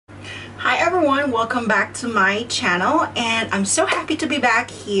everyone, welcome back to my channel, and I'm so happy to be back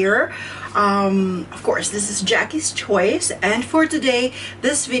here. Of course, this is Jackie's Choice, and for today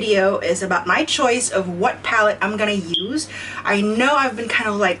this video is about my choice of what palette I'm gonna use. I know I've been kind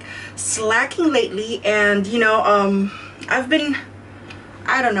of like slacking lately, and you know, I've been,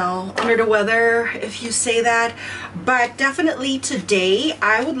 I don't know, under the weather, if you say that, but definitely today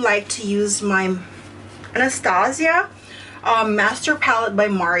I would like to use my Anastasia Master Palette by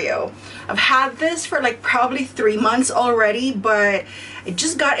Mario. I've had this for like probably 3 months already, but I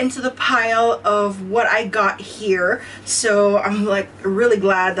just got into the pile of what I got here, so I'm like really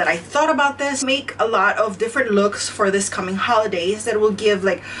glad that I thought about this. Make a lot of different looks for this coming holidays that will give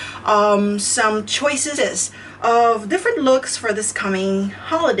like some choices of different looks for this coming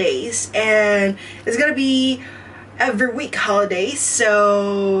holidays, and it's gonna be every week holidays,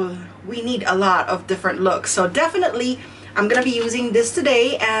 so we need a lot of different looks. So definitely I'm gonna be using this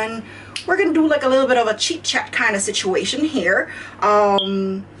today, and we're gonna do like a little bit of a chit chat kind of situation here.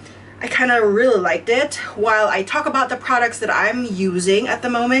 I kind of really liked it while I talk about the products that I'm using at the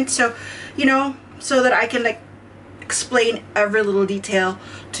moment, so you know, so that I can like explain every little detail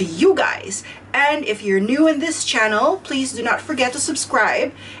to you guys. And if you're new in this channel, please do not forget to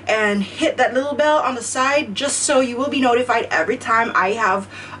subscribe and hit that little bell on the side, just so you will be notified every time I have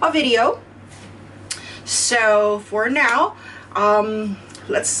a video. So for now,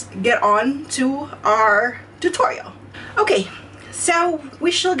 let's get on to our tutorial. Okay, so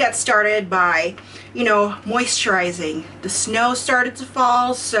we shall get started by, you know, moisturizing. The snow started to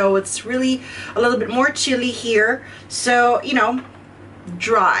fall, so it's really a little bit more chilly here, so you know,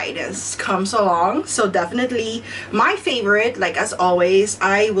 dryness comes along. So definitely my favorite, like as always,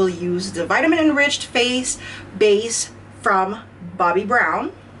 I will use the vitamin enriched face base from Bobbi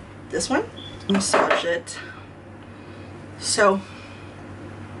Brown, this one. Massage it. So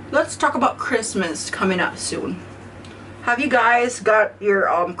let's talk about Christmas coming up soon. Have you guys got your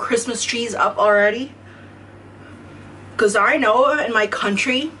Christmas trees up already? Because I know in my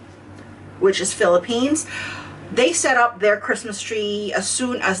country, which is Philippines, they set up their Christmas tree as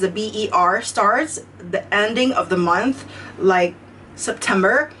soon as the BER starts, the ending of the month, like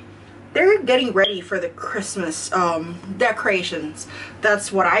September. They're getting ready for the Christmas decorations.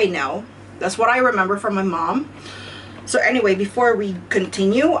 That's what I know. That's what I remember from my mom. So anyway, before we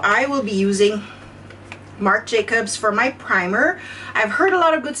continue, I will be using Marc Jacobs for my primer. I've heard a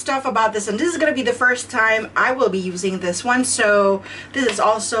lot of good stuff about this, and this is going to be the first time I will be using this one. So this is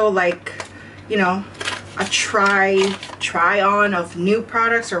also like, you know, a try on of new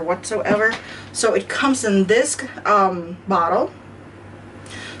products or whatsoever. So it comes in this bottle.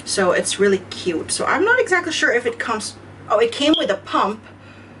 So it's really cute. So I'm not exactly sure if it comes, oh, it came with a pump.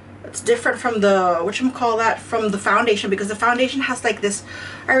 It's different from the, whatchamacallit, from the foundation, because the foundation has like this,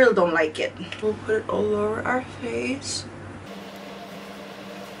 I really don't like it. We'll put it all over our face.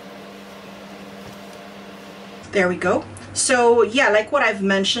 There we go. So yeah, like what I've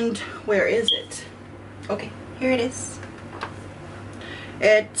mentioned, where is it? Okay, here it is.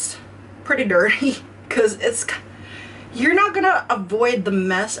 It's pretty dirty because it's, you're not gonna avoid the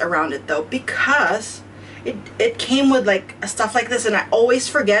mess around it though, because it came with like stuff like this, and I always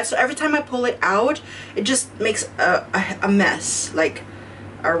forget. So every time I pull it out, it just makes a mess, like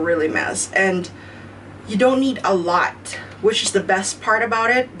a really mess. And you don't need a lot, which is the best part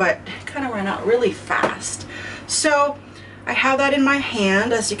about it, but it kind of ran out really fast. So I have that in my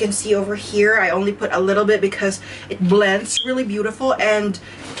hand. As you can see over here, I only put a little bit because it blends really beautiful, and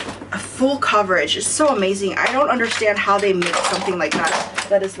a full coverage is so amazing. I don't understand how they make something like that.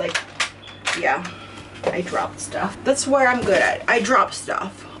 That is like, yeah, I dropped stuff. That's where I'm good at. I drop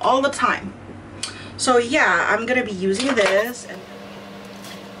stuff all the time. So yeah, I'm gonna be using this. And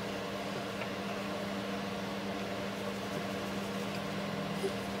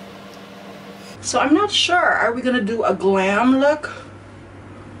so I'm not sure, are we gonna do a glam look?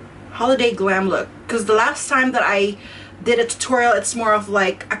 Holiday glam look? Because the last time that I did a tutorial, it's more of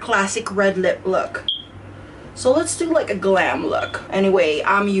like a classic red lip look. So let's do like a glam look. Anyway,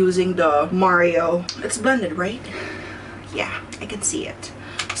 I'm using the Mario. It's blended, right? Yeah, I can see it.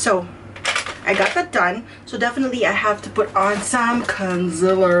 So I got that done. So definitely I have to put on some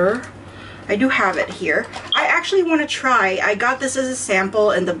concealer. I do have it here. I actually want to try. I got this as a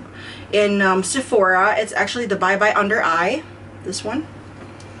sample in Sephora. It's actually the Bye Bye Under Eye, this one,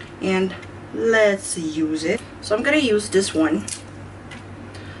 and let's use it. So I'm gonna use this one.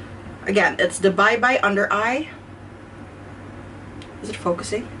 Again, it's the Bye Bye Under Eye. Is it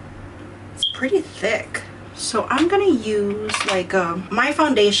focusing? It's pretty thick. So I'm gonna use like my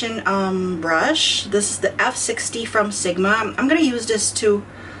foundation brush. This is the F60 from Sigma. I'm gonna use this to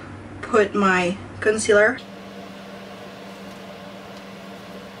put my concealer.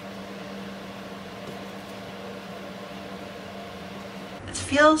 It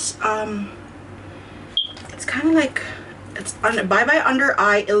feels it's kind of like it's Bye Under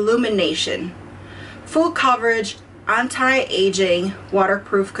Eye Illumination, full coverage, anti-aging,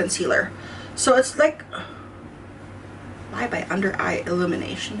 waterproof concealer. So it's like Bye Under Eye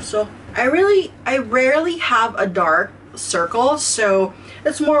Illumination. So I rarely have a dark circle, so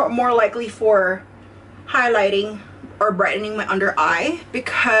it's more likely for highlighting or brightening my under eye,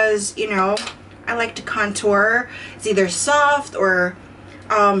 because you know I like to contour. It's either soft or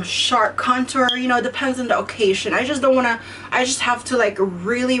sharp contour, you know, it depends on the occasion. I just don't want to, I just have to like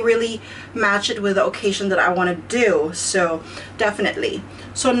really match it with the occasion that I want to do. So definitely.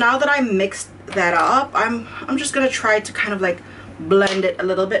 So now that I mixed that up, I'm just gonna try to kind of like blend it a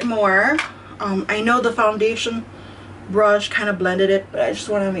little bit more. I know the foundation brush kind of blended it, but I just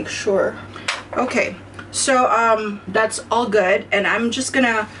want to make sure. Okay, so that's all good, and I'm just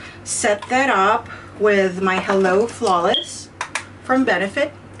gonna set that up with my Hello Flawless from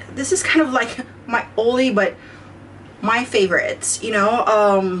Benefit. This is kind of like my oldie but my favorites, you know.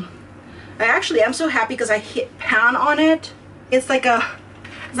 I'm so happy because I hit pan on it. It's like an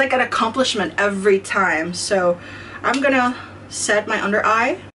accomplishment every time. So I'm gonna set my under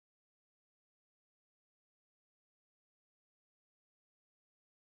eye.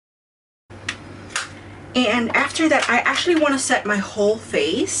 And after that, I actually want to set my whole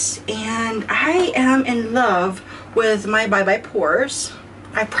face, and I am in love with my Bye Bye Pores.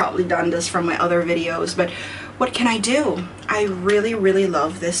 I've probably done this from my other videos, but what can I do? I really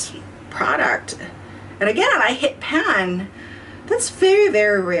love this product. And again, I hit pan. That's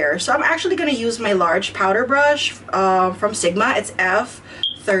very rare. So I'm actually going to use my large powder brush from Sigma. It's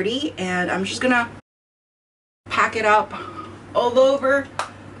F30, and I'm just going to pack it up all over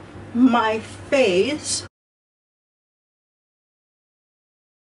my face,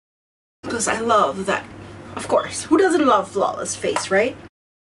 because I love that. Of course, who doesn't love flawless face, right?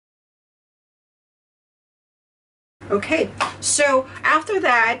 Okay, so after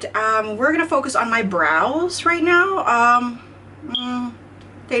that, we're gonna focus on my brows right now.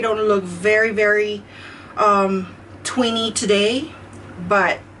 They don't look very tweeny today,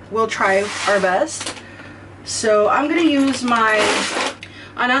 but we'll try our best. So I'm gonna use my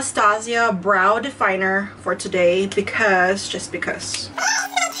Anastasia brow definer for today, just because.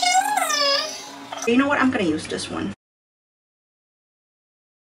 You know what, I'm gonna use this one.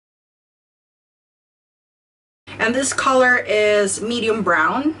 And this color is medium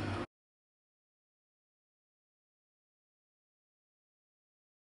brown.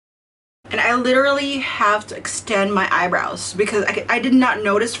 And I literally have to extend my eyebrows because I did not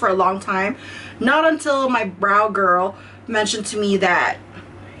notice for a long time, not until my brow girl mentioned to me that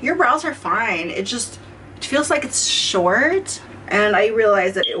your brows are fine, it feels like it's short, and I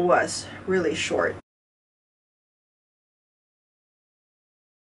realized that it was really short.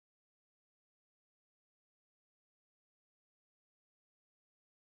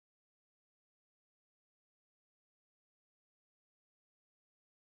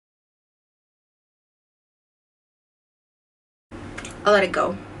 I'll let it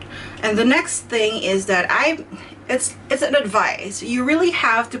go. And the next thing is that it's an advice. You really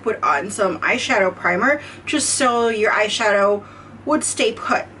have to put on some eyeshadow primer just so your eyeshadow would stay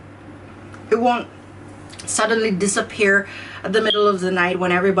put. It won't suddenly disappear at the middle of the night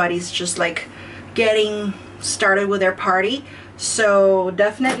when everybody's just like getting started with their party. So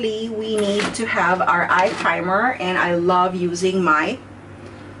definitely we need to have our eye primer, and I love using my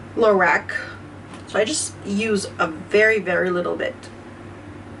lorac. So I just use a very little bit,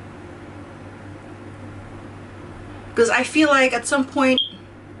 because I feel like at some point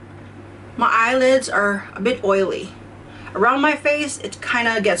my eyelids are a bit oily. Around my face it kind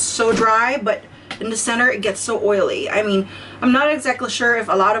of gets so dry, but in the center it gets so oily. I mean, I'm not exactly sure if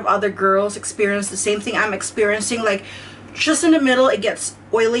a lot of other girls experience the same thing I'm experiencing. Like just in the middle it gets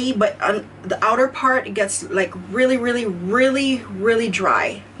oily, but on the outer part it gets like really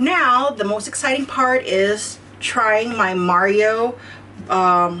dry. Now the most exciting part is trying my Mario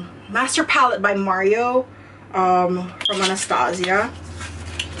Master Palette by Mario from Anastasia.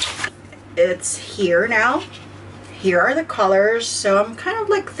 It's here now. Here are the colors, so I'm kind of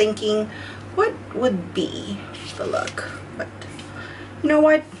like thinking what would be the look, but you know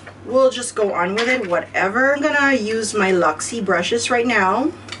what, we'll just go on with it, whatever. I'm gonna use my Luxie brushes right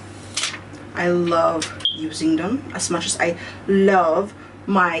now. I love using them as much as I love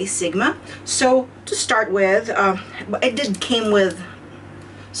my Sigma. So to start with,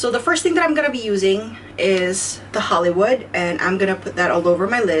 so the first thing that I'm gonna be using is the Hollywood, and I'm gonna put that all over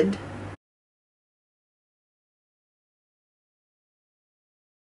my lid.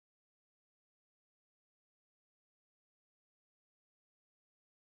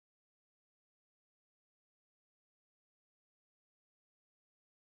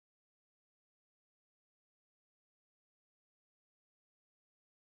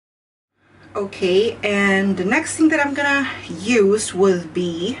 Okay, and the next thing that I'm gonna use would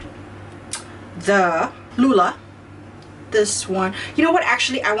be the Lula. This one. You know what?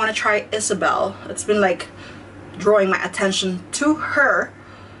 Actually, I want to try Isabel. It's been like drawing my attention to her.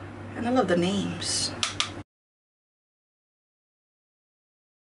 And I love the names.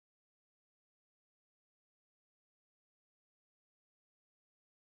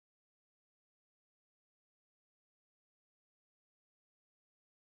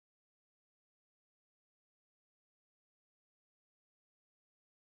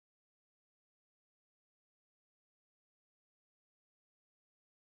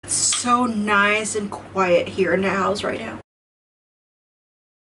 It's so nice and quiet here in the house right now.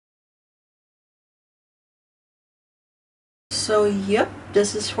 So yep,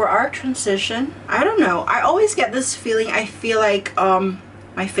 this is for our transition. I don't know, I always get this feeling, I feel like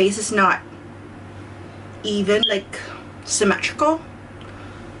my face is not even, like symmetrical.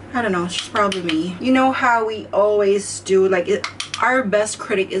 I don't know, it's just probably me. You know how we always do, like our best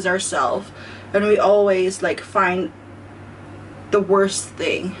critic is ourselves, and we always like find the worst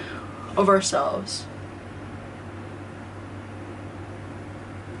thing of ourselves.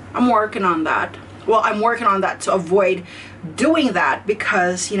 I'm working on that. Well, I'm working on that to avoid doing that,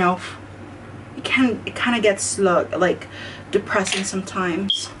 because you know it kind of gets like depressing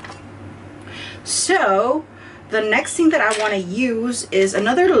sometimes. So the next thing that I want to use is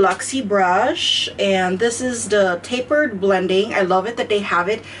another Luxie brush, and this is the tapered blending. I love it that they have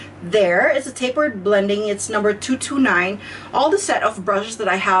it there. It's a tapered blending. It's number 229. All the set of brushes that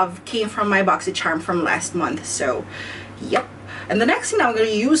I have came from my BoxyCharm from last month. So yep. And the next thing I'm going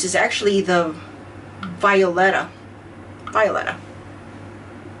to use is actually the Violetta.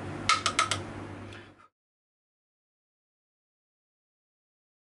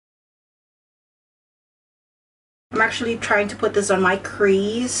 I'm actually trying to put this on my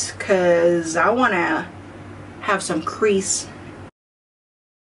crease because I want to have some crease.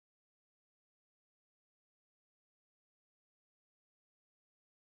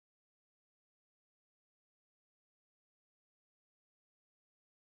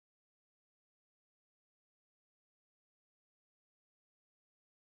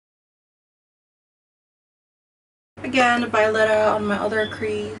 Again, Violetta on my other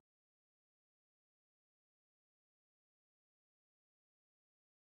crease.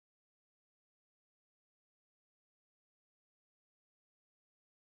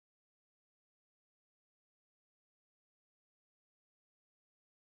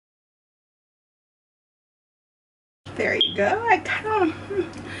 There you go.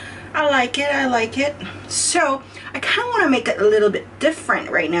 I like it. So I kind of want to make it a little bit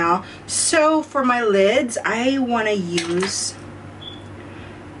different right now. So for my lids, I want to use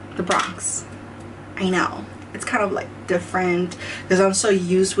the Bronx. I know it's kind of like different because I'm so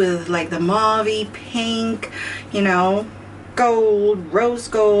used with like the mauve pink, you know, gold, rose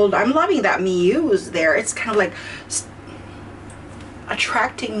gold. I'm loving that muse there. It's kind of like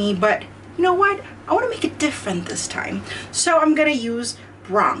attracting me, but you know what? I want to make it different this time. So I'm gonna use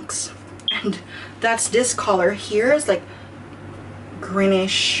Bronx, and that's this color here. It's like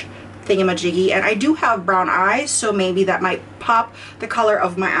greenish thingamajiggy, and I do have brown eyes, so maybe that might pop the color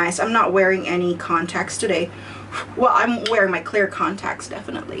of my eyes. I'm not wearing any contacts today. Well, I'm wearing my clear contacts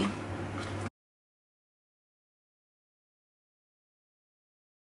definitely.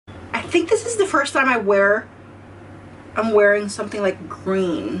 I think this is the first time I'm wearing something like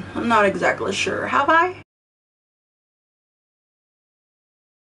green. I'm not exactly sure. Have I?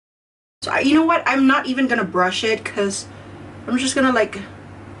 So you know what? I'm not even gonna brush it because I'm just gonna like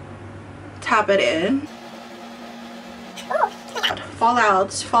tap it in.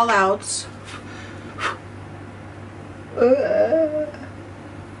 Fallouts.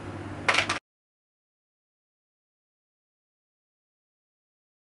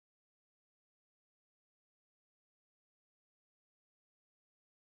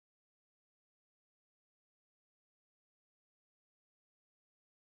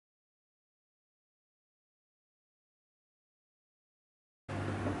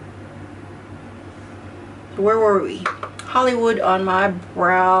 Where were we? Hollywood on my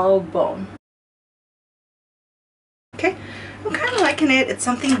brow bone. Okay, I'm kind of liking it. It's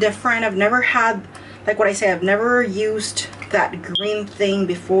something different. I've never had, like what I say, I've never used that green thing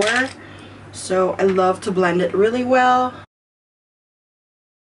before. So I love to blend it really well.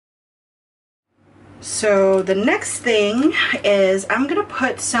 So the next thing is I'm gonna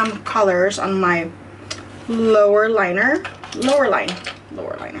put some colors on my lower liner.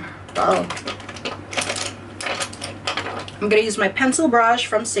 Oh. I'm gonna use my pencil brush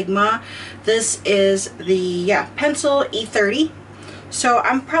from Sigma. This is the pencil E30. So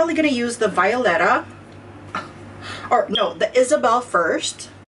I'm probably gonna use the Violetta, or no, the Isabel first.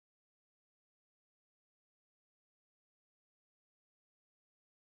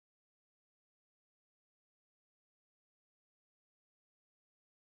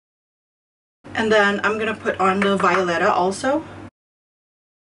 And then I'm gonna put on the Violetta also.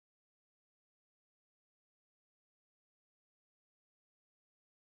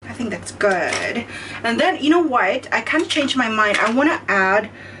 I think that's good. And then, you know what? I kind of changed my mind. I want to add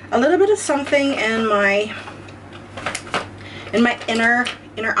a little bit of something in my inner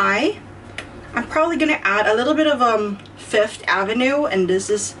eye. I'm probably gonna add a little bit of Fifth Avenue, and this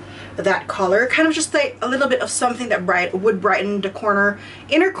is that color. Kind of just like a little bit of something that would brighten the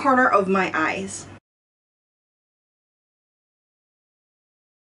inner corner of my eyes.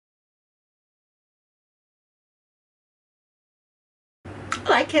 I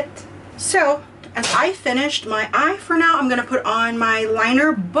like it. So as I finished my eye for now, I'm gonna put on my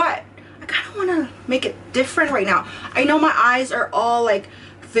liner, but I kind of want to make it different right now. I know my eyes are all like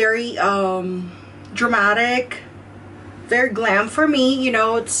very dramatic, very glam for me, you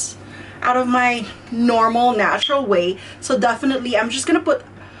know, it's out of my normal natural way. So definitely I'm just gonna put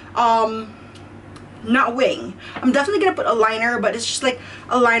not wing, I'm definitely gonna put a liner, but it's just like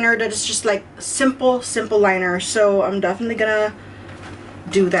a liner that is just like simple liner. So I'm definitely gonna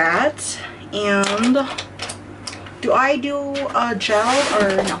do that. And do I do a gel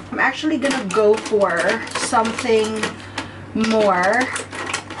or no? I'm actually gonna go for something more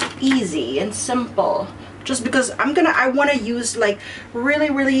easy and simple, just because I want to use like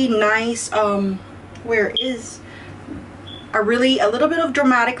really nice where is a little bit of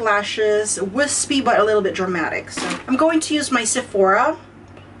dramatic lashes, wispy but a little bit dramatic. So I'm going to use my Sephora.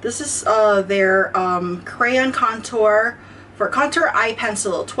 This is their crayon contour for contour eye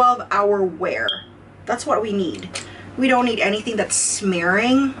pencil 12-hour wear. That's what we need. We don't need anything that's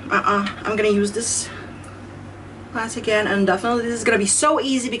smearing. I'm gonna use this glass again, and definitely this is gonna be so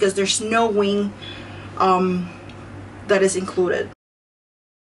easy because there's no wing that is included.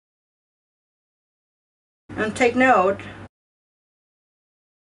 And take note,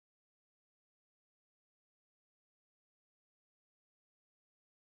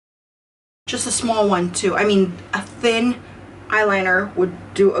 just a small one too. I mean, a thin eyeliner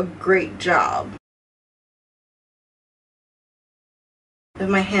would do a great job if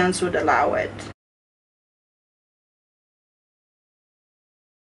my hands would allow it.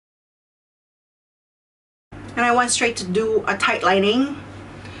 And I went straight to do a tight lining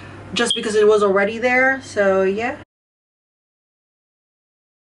just because it was already there. So yeah.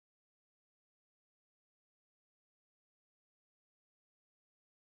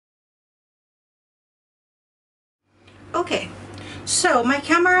 Okay, so my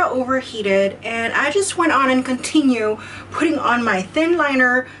camera overheated and I just went on and continue putting on my thin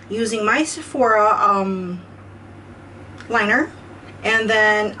liner using my Sephora liner, and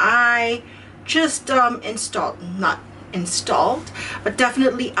then I just not installed but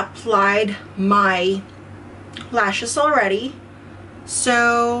definitely applied my lashes already.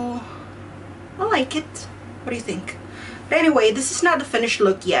 So I like it. What do you think? But anyway, this is not the finished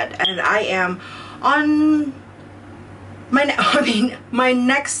look yet, and I am on my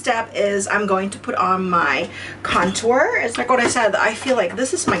next step is I'm going to put on my contour. It's like what I said, I feel like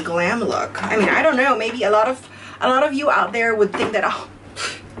this is my glam look. I mean, I don't know, maybe a lot of you out there would think that, oh,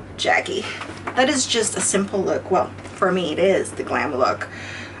 Jackie, that is just a simple look. Well, for me it is the glam look.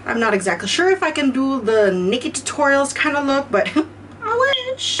 I'm not exactly sure if I can do the Nikki tutorials kind of look, but I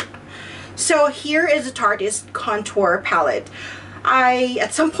wish. So here is the Tarteist contour palette.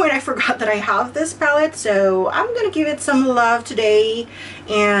 At some point I forgot that I have this palette, so I'm gonna give it some love today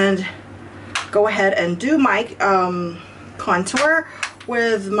and go ahead and do my contour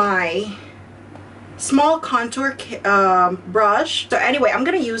with my small contour brush. So anyway, I'm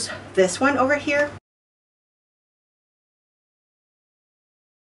gonna use this one over here.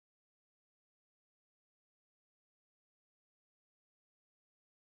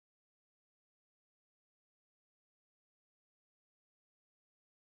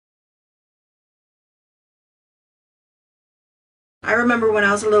 I remember when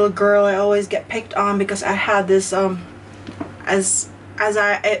I was a little girl, I always get picked on because I had this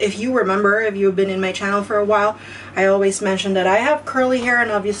if you remember, if you've been in my channel for a while, I always mentioned that I have curly hair,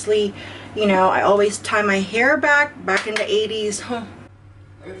 and obviously, you know, I always tie my hair back in the 80s.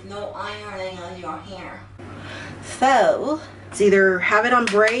 There's no ironing on your hair. So it's either have it on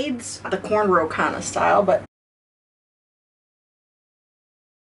braids, the cornrow kind of style, but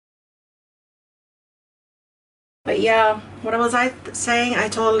yeah, what was I saying? I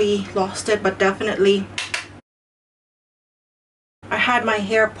totally lost it, but definitely I had my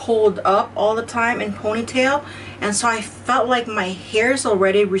hair pulled up all the time in ponytail, and so I felt like my hair is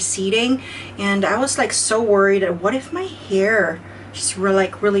already receding, and I was like so worried that what if my hair just really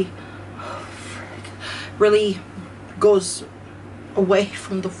goes away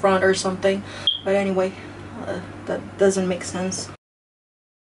from the front or something. But anyway, that doesn't make sense.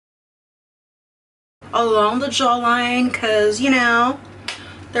 Along the jawline, because you know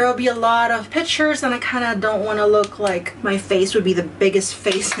there will be a lot of pictures and I kind of don't want to look like my face would be the biggest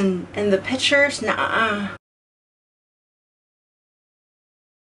face in the pictures. Nah.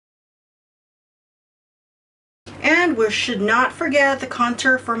 And we should not forget the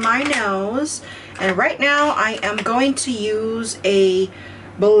contour for my nose. And right now I am going to use a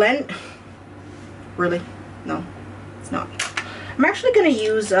blend. Really? No, it's not. I'm actually going to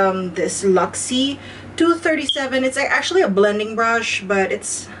use this Luxie 237. It's actually a blending brush, but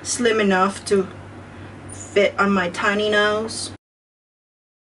it's slim enough to fit on my tiny nose.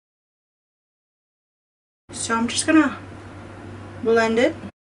 So I'm just gonna blend it.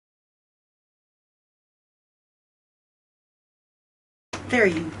 There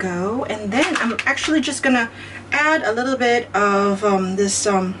you go. And then I'm actually just gonna add a little bit of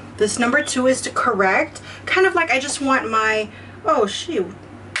this number 2 is to correct. Kind of like I just want my, oh shoot,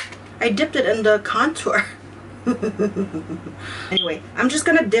 I dipped it in the contour. Anyway, I'm just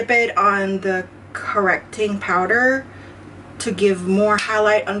gonna dip it on the correcting powder to give more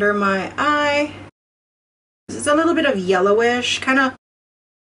highlight under my eye. It's a little bit of yellowish, kind of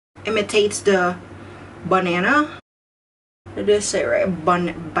imitates the banana. Did I say right?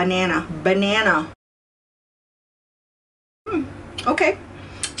 Banana. Okay,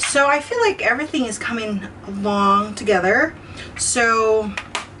 so I feel like everything is coming along together. So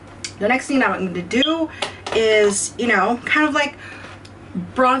the next thing that I'm going to do is, you know, kind of like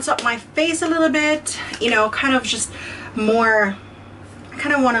bronze up my face a little bit, you know, kind of just more, I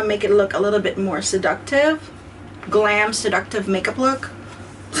kind of want to make it look a little bit more seductive, glam, seductive makeup look.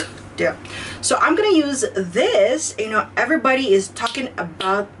 Yeah. So I'm gonna use this, you know, everybody is talking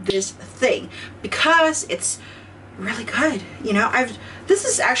about this thing because it's really good. You know, this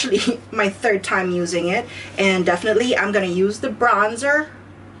is actually my 3rd time using it, and definitely I'm gonna use the bronzer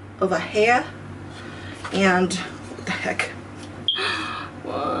over here. And what the heck,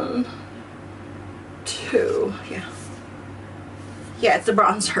 1, 2, yeah, it's the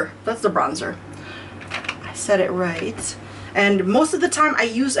bronzer. That's the bronzer. I said it right. And most of the time I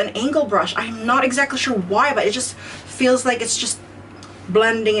use an angle brush. I'm not exactly sure why, but it just feels like it's just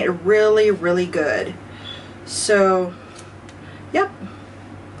blending it really, really good. So, yep,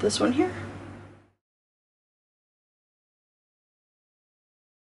 this one here.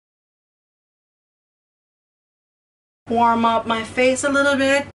 Warm up my face a little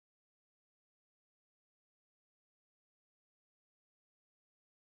bit.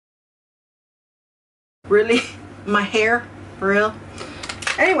 Really? My hair? For real?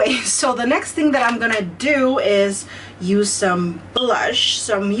 Anyway, so the next thing that I'm gonna do is use some blush.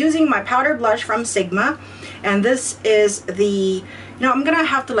 So I'm using my powder blush from Sigma, and this is the, you know, I'm gonna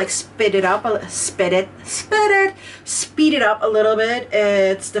have to like speed it up a little bit.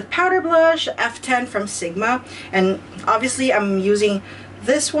 It's the powder blush F10 from Sigma, and obviously I'm using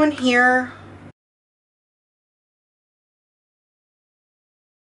this one here.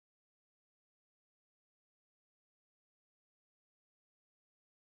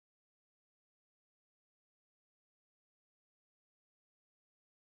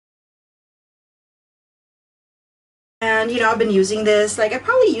 And you know, I've been using this, like I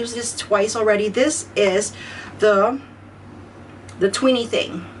probably used this twice already. This is the tweeny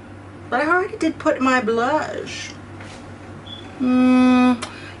thing, but I already did put my blush. You know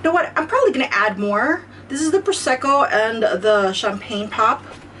what, I'm probably gonna add more. This is the Prosecco and the Champagne Pop,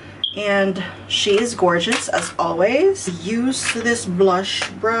 and she is gorgeous as always. Use this blush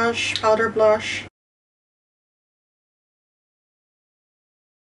brush, powder blush.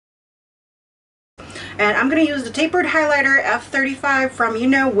 And I'm going to use the tapered highlighter F35 from you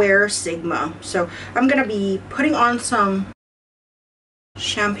know where, Sigma. So I'm going to be putting on some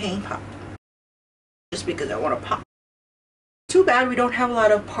Champagne Pop just because I want to pop. Too bad we don't have a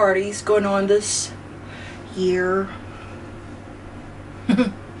lot of parties going on this year.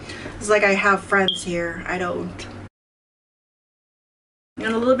 It's like I have friends here. I don't.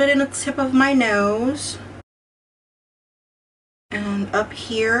 And a little bit in the tip of my nose. And up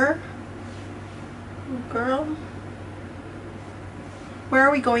here. Girl, where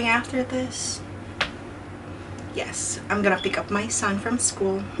are we going after this? Yes, I'm gonna pick up my son from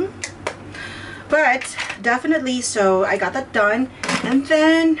school. But definitely, so I got that done. And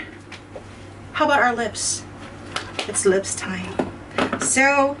then how about our lips? It's lips time.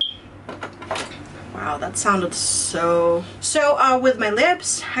 So wow, that sounded so with my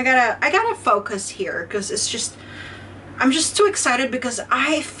lips, I gotta focus here because it's just, I'm just too excited because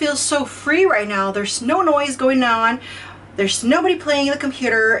I feel so free right now. There's no noise going on, there's nobody playing the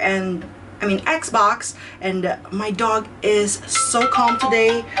computer, and I mean Xbox, and my dog is so calm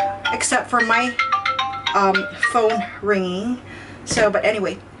today except for my phone ringing. So but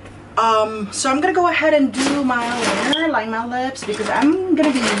anyway, so I'm gonna go ahead and do my liner, line my lips, because I'm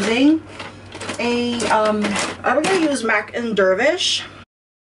gonna be using I'm gonna use Mac and Dervish.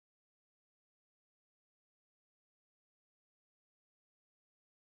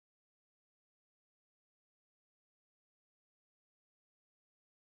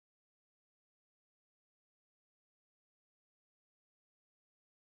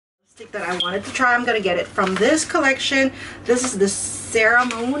 Stick that I wanted to try. I'm gonna get it from this collection. This is the Sarah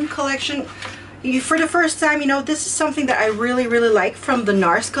Moon collection. For the first time, you know, this is something that I really like from the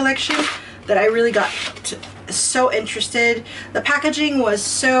NARS collection, that I really got so interested. The packaging was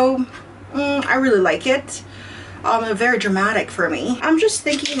so I really like it. Very dramatic for me. I'm just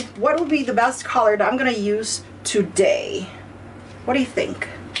thinking what would be the best color that I'm gonna use today. What do you think?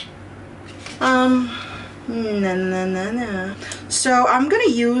 So I'm gonna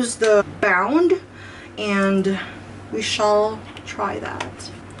use the Bound, and we shall try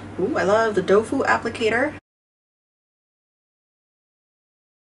that. Ooh, I love the tofu applicator.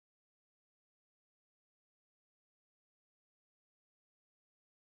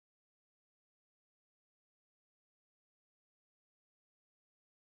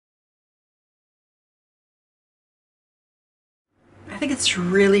 I think it's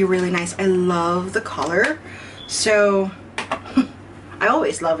really nice. I love the color. So I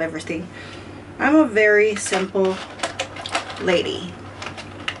always love everything. I'm a very simple lady.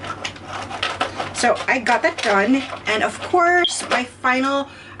 So I got that done, and of course my final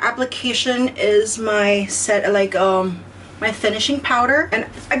application is my my finishing powder. And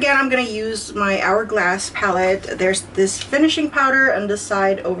again, I'm gonna use my Hourglass palette. There's this finishing powder on the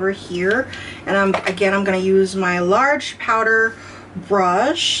side over here, and I'm gonna use my large powder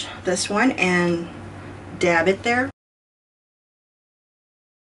brush, this one, and dab it there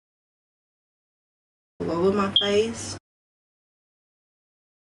all over my face.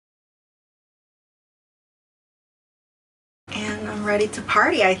 And I'm ready to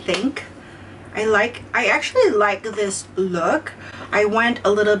party, I think. I actually like this look. I went a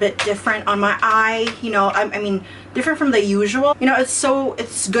little bit different on my eye, you know, I mean different from the usual. You know,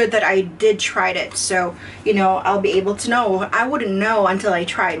 it's good that I did try it, so you know, I'll be able to know. I wouldn't know until I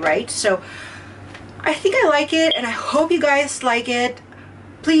tried, right? So I think I like it, and I hope you guys like it.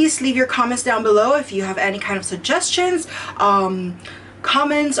 Please leave your comments down below if you have any kind of suggestions,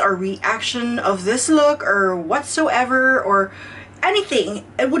 comments or reaction of this look or whatsoever, or anything.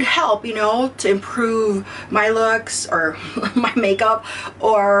 It would help, you know, to improve my looks or my makeup,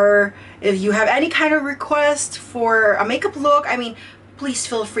 or if you have any kind of request for a makeup look, I mean, please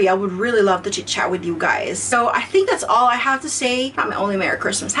feel free. I would really love to chit chat with you guys. So I think that's all I have to say. Not my only Merry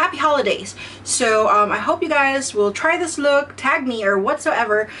Christmas, Happy Holidays. So I hope you guys will try this look, tag me or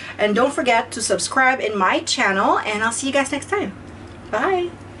whatsoever, and don't forget to subscribe in my channel, and I'll see you guys next time. Bye.